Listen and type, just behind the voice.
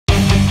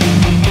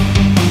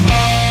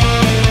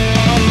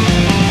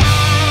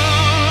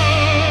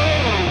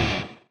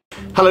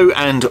Hello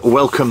and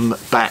welcome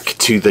back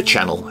to the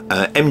channel.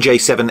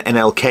 MJ7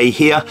 NLK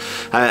here,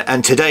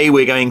 and today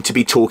we're going to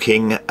be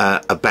talking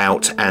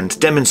about and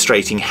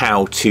demonstrating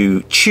how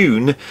to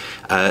tune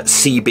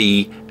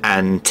CB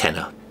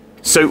antenna.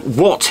 So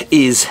what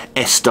is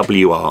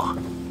SWR?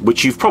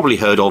 Which you've probably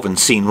heard of and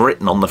seen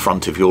written on the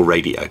front of your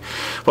radio.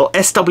 Well,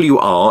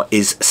 SWR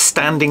is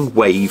standing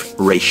wave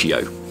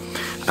ratio.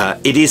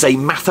 It is a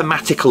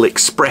mathematical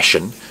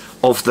expression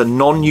of the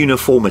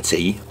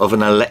non-uniformity of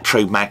an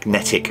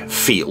electromagnetic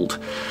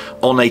field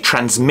on a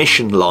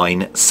transmission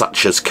line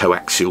such as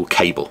coaxial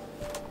cable.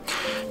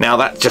 Now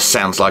that just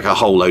sounds like a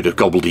whole load of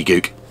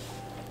gobbledygook.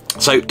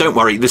 So don't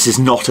worry, this is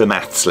not a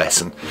maths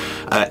lesson.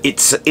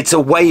 It's a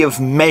way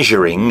of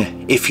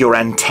measuring if your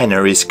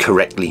antenna is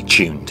correctly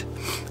tuned.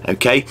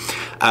 Okay?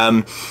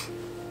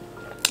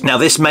 Now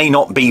this may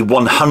not be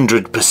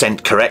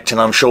 100% correct,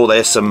 and I'm sure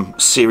there's some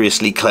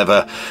seriously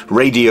clever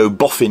radio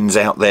boffins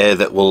out there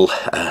that will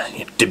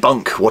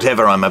debunk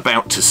whatever I'm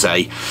about to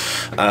say.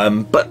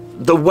 But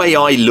the way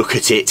I look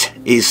at it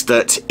is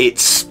that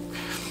it's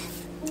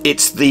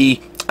the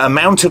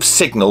amount of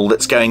signal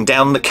that's going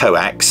down the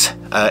coax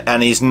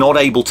and is not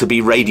able to be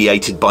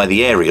radiated by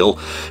the aerial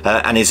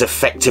and is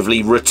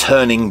effectively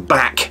returning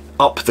back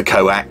up the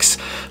coax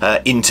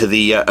into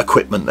the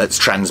equipment that's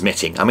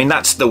transmitting. I mean,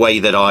 that's the way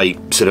that I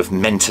sort of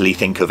mentally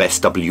think of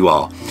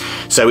SWR.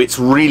 So it's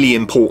really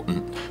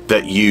important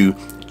that you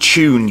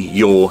tune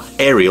your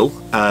aerial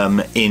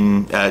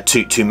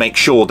to make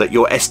sure that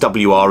your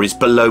SWR is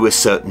below a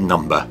certain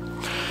number.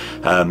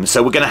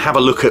 So we're going to have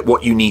a look at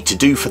what you need to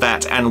do for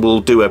that, and we'll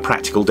do a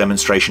practical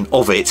demonstration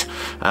of it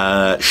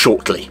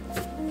shortly.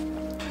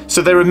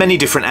 So there are many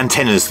different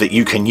antennas that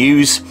you can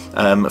use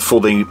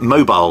for the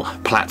mobile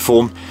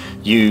platform.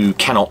 You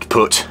cannot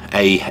put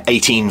a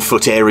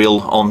 18-foot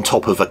aerial on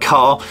top of a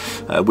car,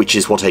 which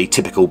is what a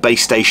typical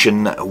base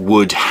station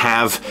would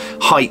have.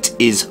 Height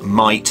is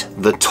might.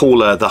 The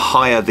taller, the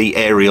higher the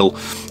aerial,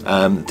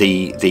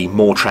 the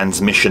more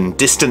transmission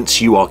distance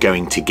you are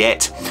going to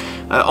get.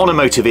 On a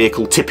motor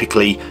vehicle,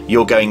 typically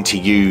you're going to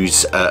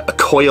use a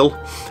coil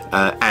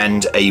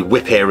and a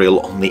whip aerial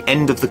on the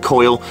end of the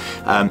coil.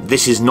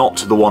 This is not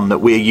the one that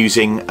we're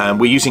using.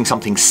 We're using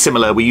something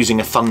similar. We're using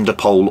a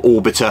Thunderpole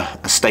orbiter,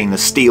 a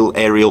stainless steel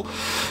aerial.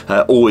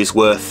 Always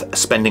worth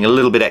spending a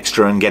little bit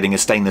extra and getting a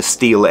stainless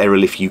steel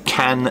aerial if you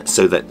can,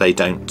 so that they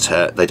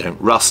don't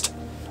rust.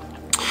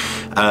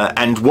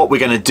 And what we're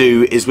going to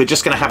do is we're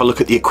just going to have a look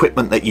at the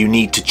equipment that you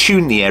need to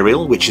tune the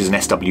aerial, which is an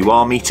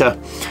SWR meter,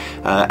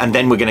 and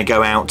then we're going to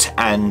go out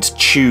and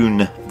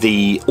tune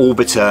the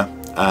orbiter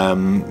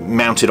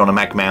mounted on a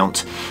mag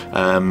mount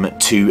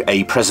to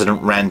a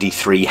President Randy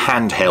 3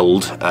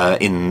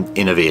 handheld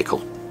in a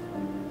vehicle.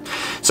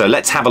 So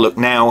let's have a look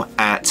now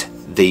at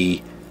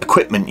the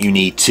equipment you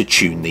need to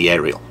tune the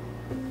aerial.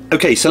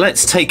 Okay, so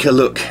let's take a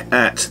look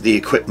at the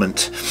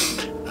equipment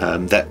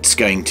that's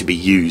going to be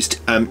used.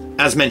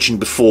 As mentioned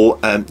before,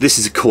 this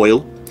is a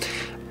coil,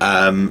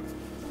 and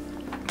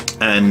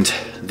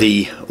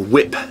the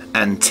whip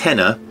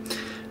antenna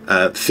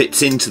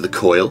fits into the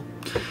coil.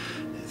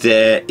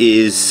 There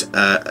is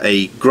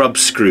a grub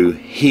screw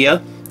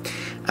here,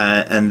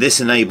 and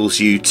this enables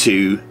you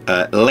to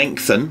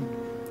lengthen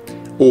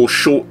or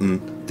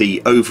shorten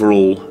the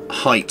overall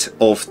height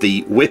of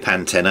the whip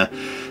antenna,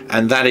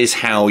 and that is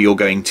how you're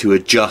going to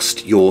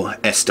adjust your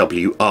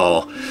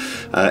SWR.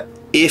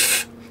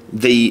 If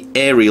the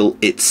aerial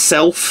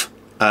itself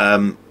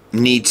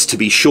needs to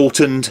be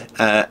shortened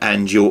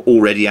and you're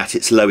already at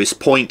its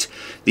lowest point,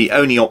 the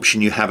only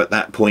option you have at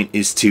that point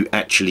is to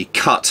actually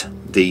cut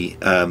the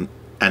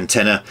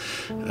antenna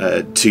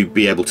to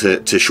be able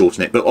to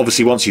shorten it. But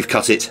obviously once you've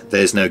cut it,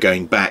 there's no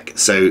going back,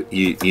 so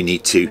you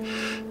need to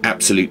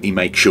absolutely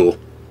make sure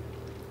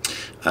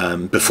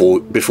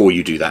before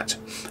you do that.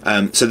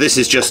 So this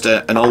is just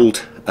an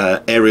old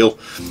aerial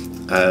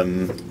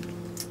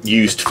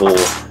used for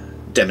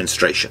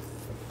demonstration.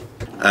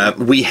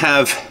 We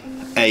have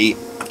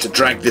to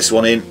drag this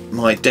one in.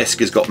 My desk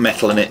has got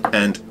metal in it,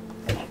 and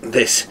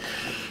this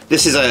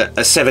is a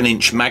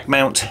 7-inch mag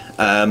mount,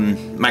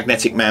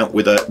 magnetic mount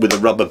with a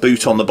rubber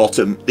boot on the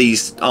bottom.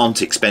 These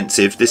aren't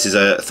expensive. This is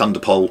a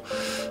Thunderpole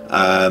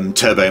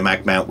turbo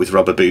mag mount with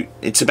rubber boot.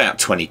 It's about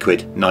 20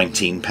 quid,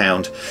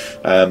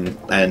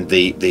 £19, and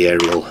the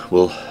aerial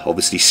will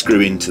obviously screw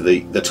into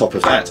the top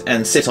of that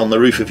and sit on the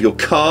roof of your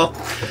car.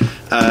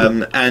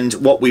 And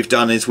what we've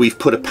done is we've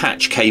put a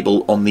patch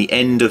cable on the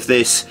end of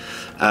this,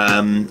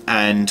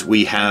 and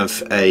we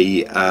have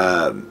a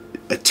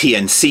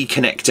TNC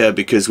connector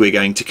because we're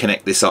going to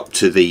connect this up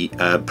to the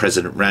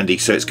President Randy.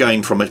 So it's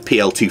going from a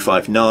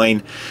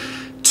PL259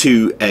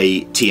 to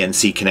a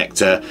TNC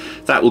connector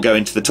that will go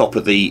into the top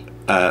of the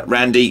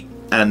Randy,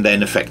 and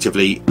then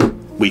effectively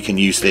we can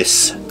use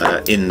this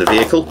in the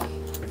vehicle.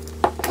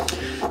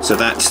 So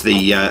that's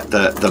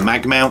the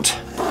mag mount.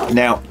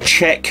 Now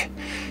check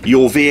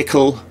your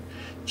vehicle,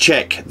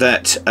 check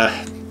that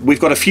we've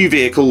got a few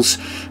vehicles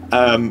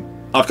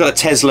I've got a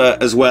Tesla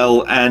as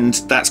well, and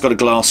that's got a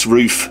glass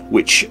roof,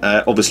 which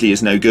obviously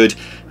is no good.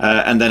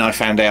 And then I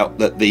found out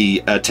that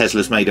the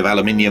Tesla's made of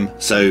aluminium,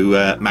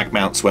 so mag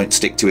mounts won't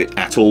stick to it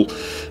at all.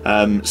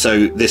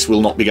 So this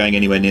will not be going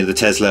anywhere near the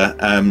Tesla.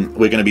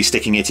 We're going to be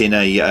sticking it in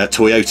a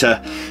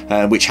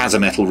Toyota, which has a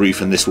metal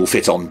roof, and this will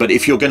fit on. But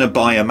if you're going to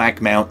buy a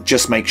mag mount,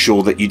 just make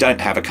sure that you don't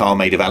have a car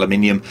made of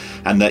aluminium,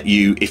 and that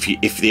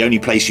if the only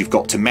place you've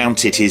got to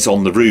mount it is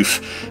on the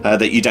roof,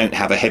 that you don't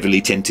have a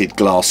heavily tinted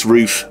glass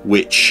roof,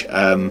 which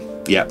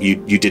yeah,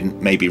 you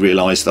didn't maybe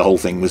realise the whole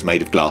thing was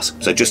made of glass.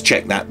 So just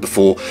check that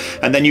before,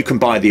 and then you can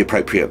buy the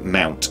appropriate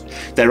mount.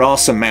 There are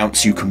some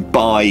mounts you can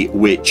buy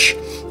which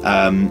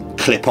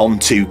clip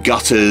onto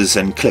gutters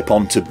and clip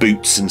onto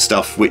boots and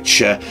stuff,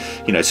 which you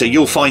know, so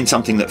you'll find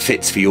something that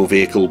fits for your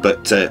vehicle,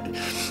 but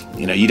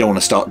you know, you don't want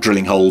to start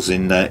drilling holes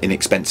in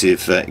expensive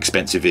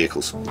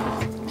vehicles.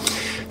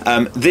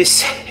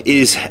 This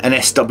is an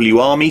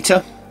SWR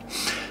meter.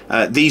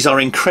 These are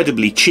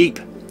incredibly cheap.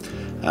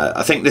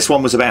 I think this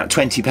one was about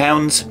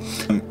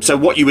 £20. So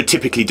what you would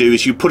typically do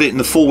is you put it in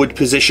the forward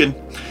position.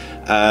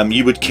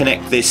 You would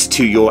connect this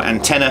to your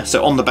antenna.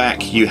 So on the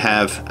back you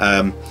have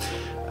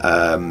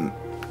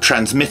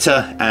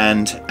transmitter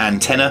and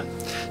antenna.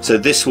 So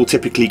this will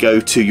typically go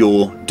to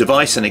your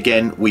device, and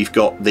again we've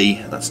got the,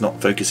 that's not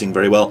focusing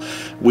very well,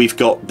 we've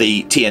got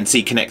the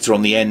TNC connector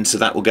on the end, so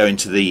that will go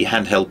into the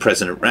handheld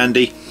President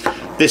Randy.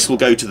 This will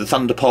go to the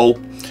thunder pole,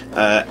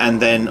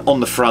 and then on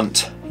the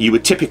front you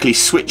would typically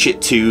switch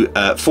it to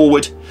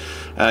forward,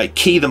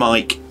 key the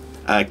mic,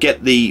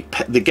 get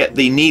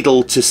the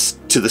needle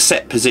to the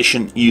set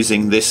position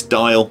using this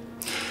dial,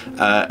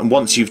 and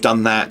once you've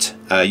done that,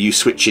 you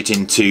switch it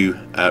into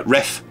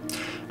ref,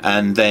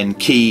 and then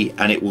key,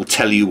 and it will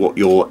tell you what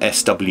your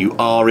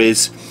SWR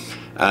is.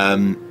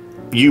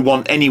 You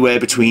want anywhere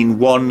between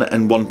 1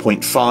 and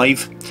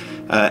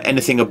 1.5.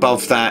 Anything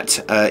above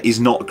that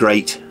is not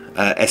great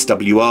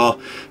SWR,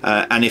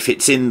 and if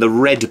it's in the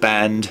red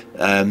band,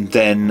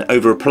 then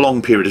over a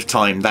prolonged period of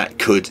time that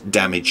could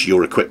damage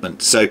your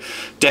equipment. So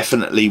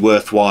definitely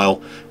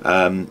worthwhile,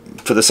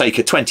 for the sake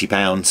of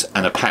 £20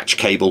 and a patch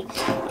cable,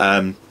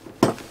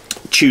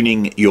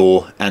 tuning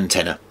your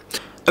antenna.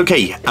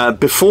 Okay,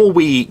 before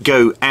we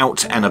go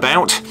out and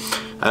about,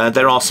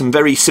 there are some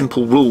very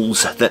simple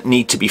rules that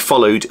need to be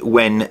followed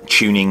when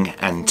tuning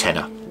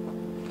antenna.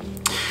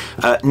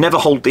 Never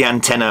hold the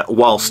antenna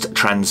whilst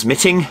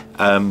transmitting.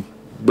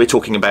 We're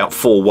talking about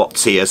 4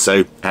 watts here,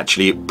 so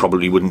actually it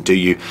probably wouldn't do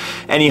you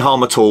any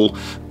harm at all,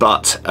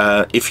 but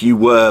if you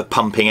were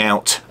pumping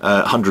out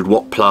 100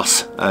 watt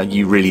plus,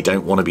 you really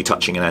don't want to be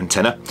touching an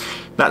antenna.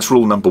 That's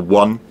rule number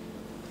 1.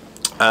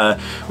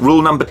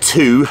 Rule number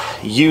 2,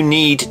 you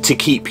need to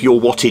keep your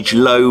wattage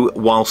low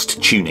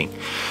whilst tuning.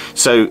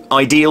 So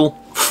ideal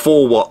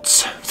 4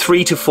 watts,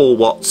 3 to 4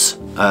 watts.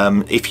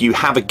 If you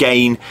have a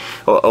gain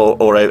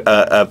or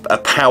a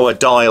power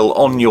dial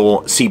on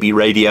your CB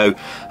radio,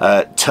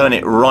 turn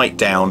it right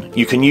down.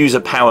 You can use a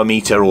power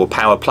meter or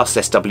power plus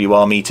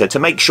SWR meter to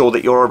make sure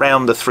that you're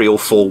around the 3 or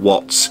 4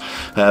 watts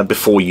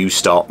before you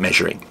start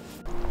measuring.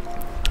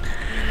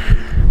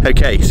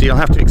 Okay, so you'll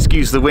have to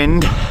excuse the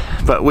wind,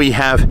 but we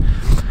have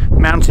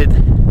mounted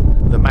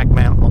the mag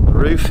mount on the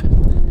roof,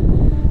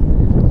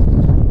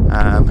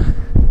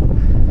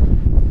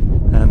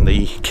 and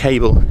the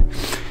cable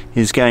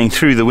is going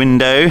through the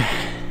window,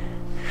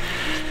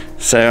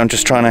 so I'm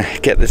just trying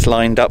to get this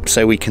lined up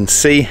so we can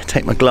see.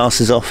 Take my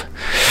glasses off.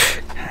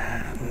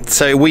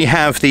 So we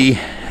have the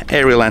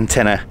aerial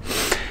antenna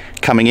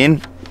coming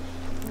in.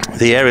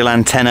 The aerial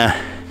antenna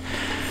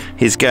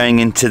is going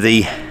into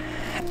the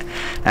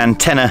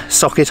antenna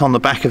socket on the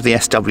back of the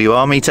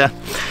SWR meter,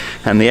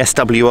 and the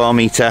SWR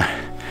meter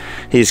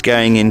is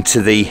going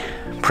into the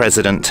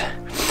President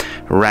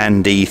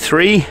Randy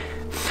 3.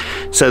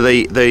 So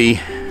the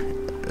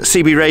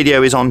CB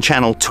radio is on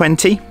channel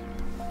 20,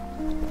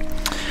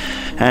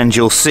 and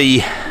you'll see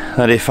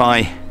that if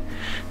I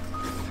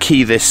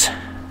key this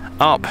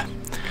up,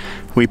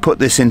 we put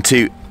this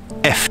into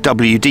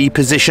FWD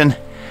position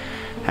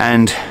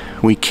and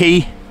we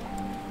key,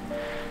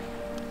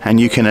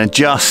 and you can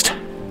adjust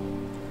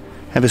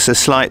ever so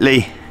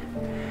slightly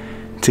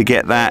to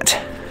get that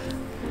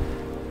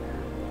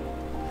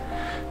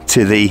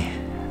to the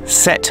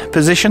set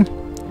position.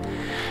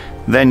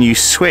 Then you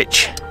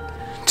switch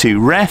to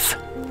ref,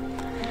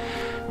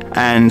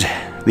 and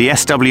the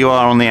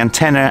SWR on the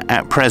antenna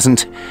at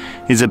present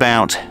is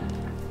about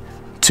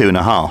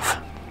 2.5.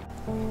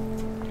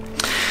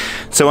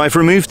 So I've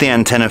removed the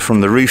antenna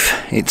from the roof.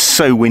 It's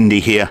so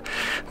windy here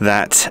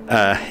that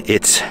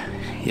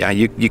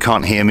you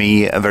can't hear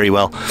me very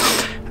well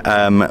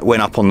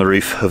when up on the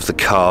roof of the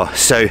car.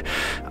 So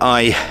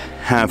I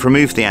have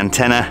removed the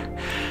antenna.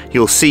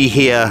 You'll see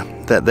here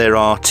that there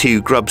are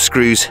 2 grub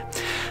screws.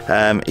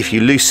 If you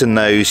loosen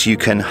those, you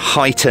can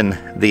heighten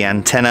the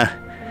antenna.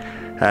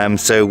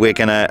 So we're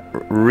going to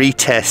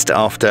retest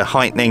after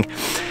heightening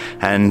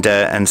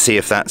and see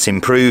if that's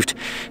improved.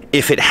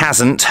 If it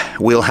hasn't,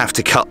 we'll have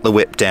to cut the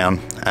whip down.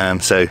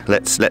 So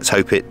let's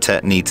hope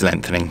it needs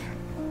lengthening.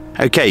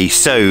 Okay,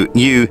 so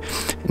you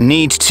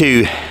need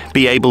to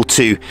be able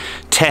to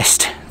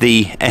test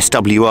the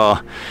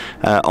SWR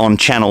on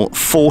channel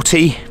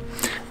 40.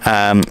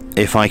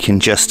 If I can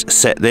just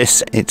set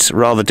this, it's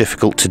rather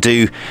difficult to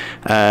do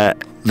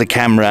the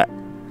camera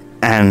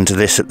and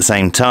this at the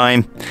same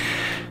time,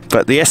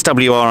 but the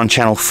SWR on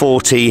channel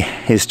 40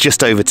 is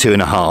just over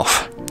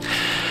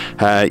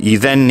 2.5. You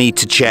then need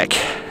to check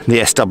the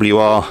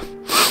SWR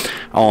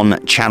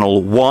on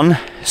channel 1,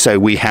 so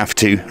we have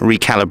to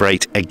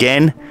recalibrate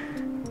again.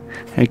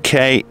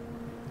 Okay,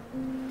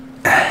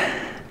 a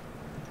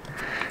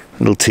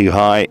little too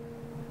high.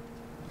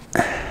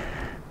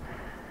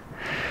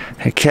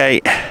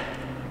 Okay,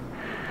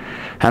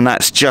 and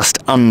that's just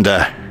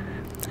under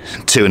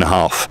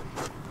 2.5.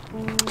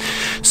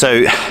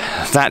 So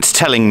that's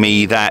telling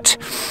me that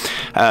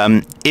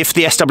if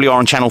the SWR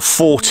on channel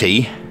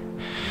 40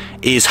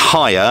 is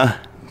higher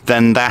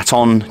than that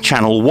on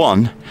channel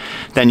 1,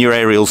 then your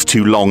aerial's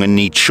too long and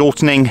needs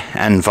shortening,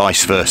 and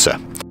vice versa.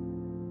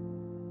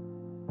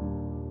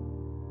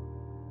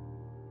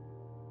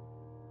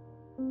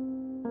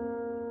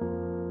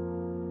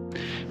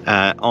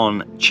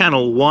 On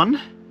channel 1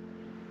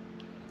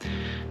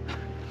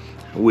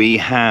 we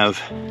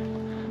have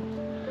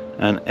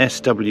an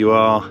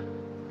SWR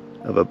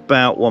of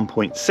about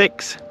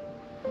 1.6,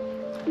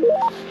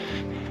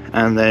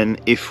 and then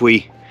if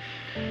we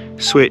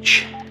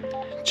switch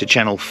to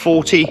channel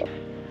 40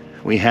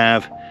 we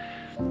have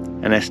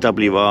an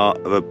SWR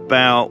of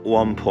about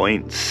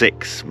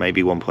 1.6,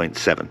 maybe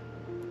 1.7.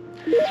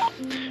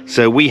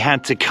 So we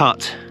had to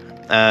cut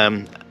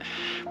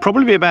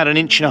probably about 1.5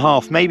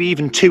 inches, maybe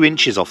even 2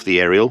 inches off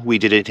the aerial. We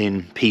did it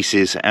in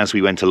pieces as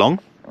we went along,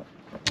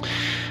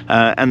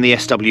 and the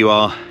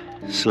SWR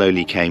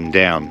slowly came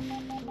down.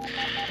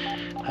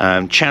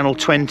 Channel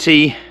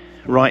 20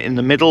 right in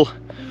the middle,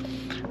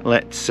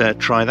 let's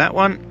try that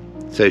one.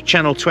 So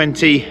channel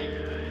 20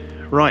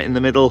 right in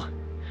the middle,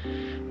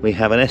 we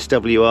have an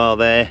SWR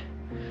there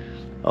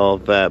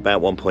of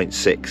about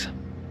 1.6.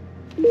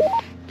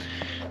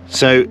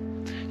 So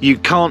you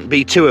can't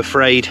be too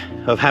afraid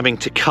of having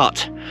to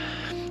cut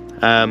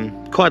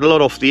quite a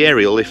lot off the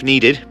aerial if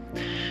needed.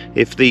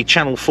 If the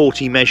channel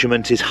 40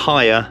 measurement is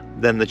higher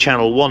than the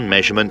channel 1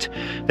 measurement,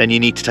 then you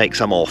need to take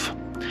some off.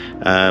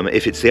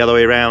 If it's the other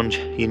way around,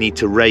 you need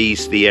to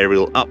raise the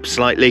aerial up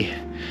slightly.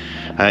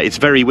 It's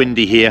very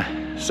windy here,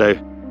 so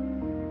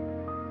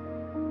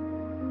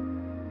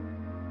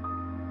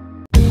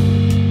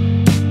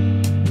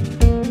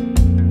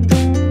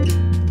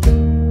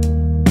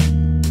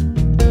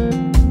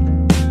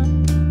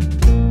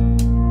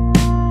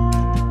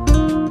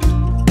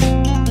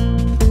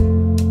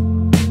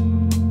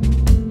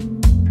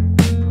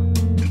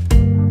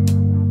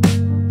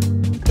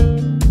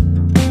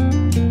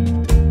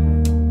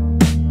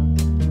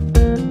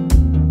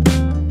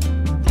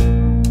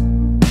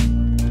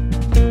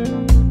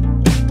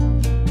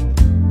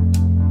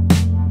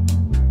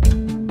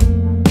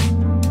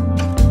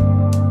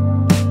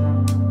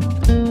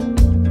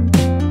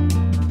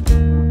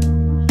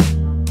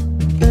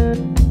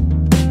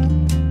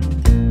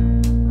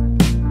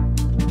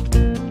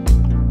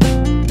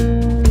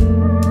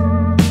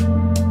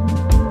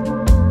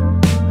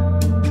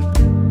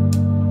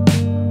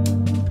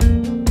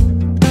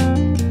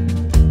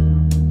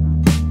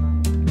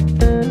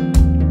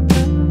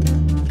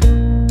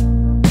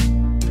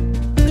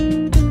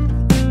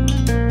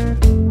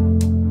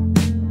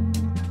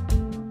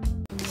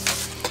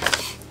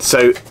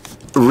So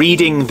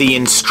reading the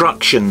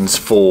instructions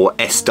for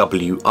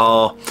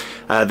SWR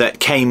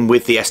that came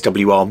with the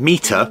SWR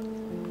meter,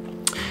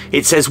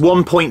 it says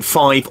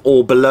 1.5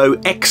 or below,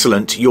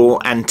 excellent,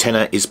 your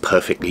antenna is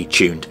perfectly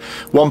tuned.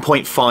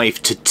 1.5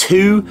 to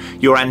 2,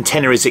 your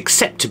antenna is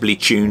acceptably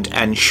tuned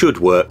and should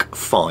work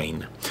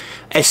fine.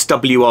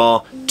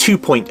 SWR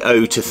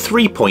 2.0 to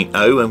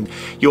 3.0, and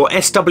your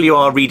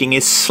SWR reading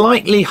is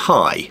slightly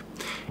high.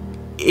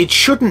 It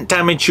shouldn't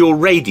damage your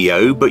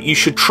radio, but you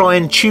should try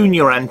and tune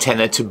your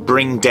antenna to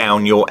bring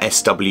down your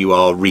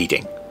SWR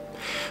reading.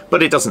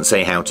 But it doesn't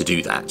say how to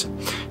do that.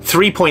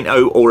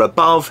 3.0 or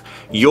above,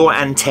 your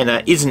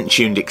antenna isn't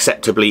tuned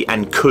acceptably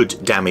and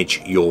could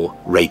damage your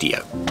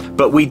radio.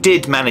 But we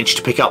did manage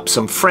to pick up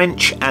some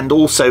French and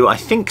also I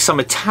think some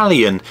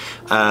Italian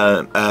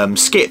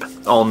skip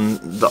on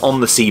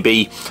the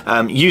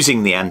CB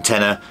using the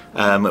antenna,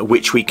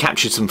 which we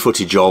captured some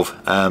footage of.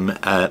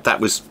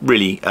 That was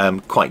really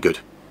quite good.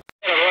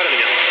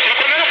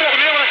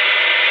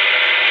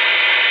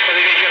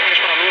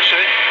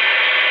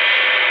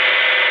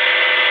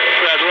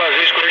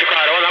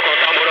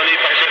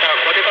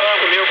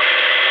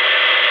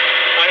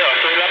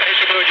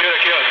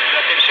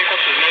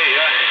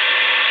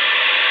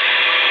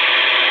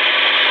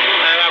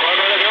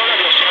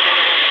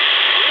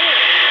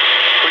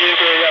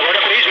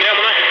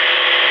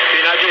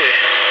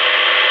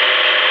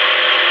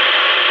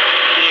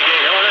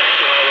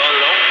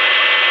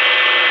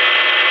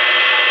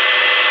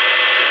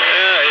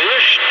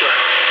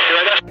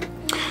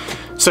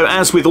 So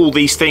as with all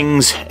these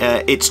things,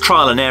 it's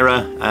trial and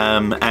error,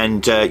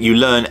 and you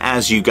learn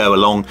as you go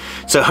along.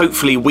 So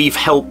hopefully we've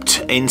helped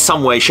in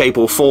some way, shape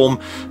or form.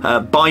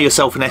 Buy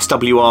yourself an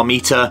SWR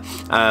meter,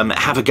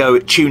 have a go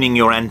at tuning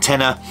your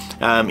antenna,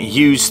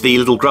 use the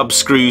little grub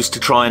screws to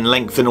try and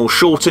lengthen or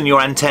shorten your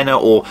antenna,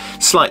 or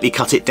slightly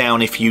cut it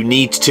down if you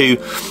need to,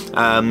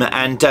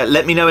 and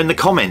let me know in the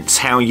comments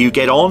how you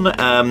get on,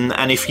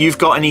 and if you've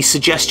got any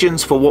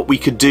suggestions for what we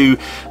could do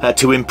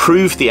to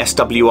improve the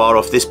SWR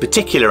of this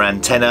particular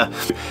antenna,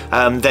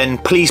 then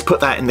please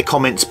put that in the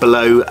comments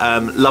below.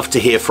 Love to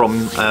hear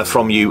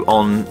from you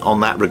on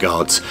that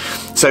regards.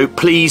 So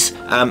please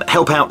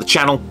help out the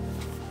channel.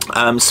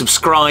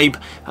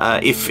 Subscribe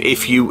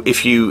if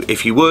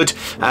you would,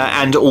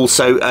 and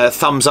also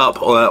thumbs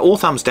up or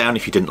thumbs down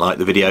if you didn't like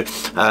the video,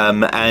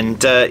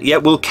 and yeah,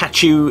 we'll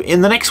catch you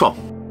in the next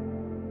one.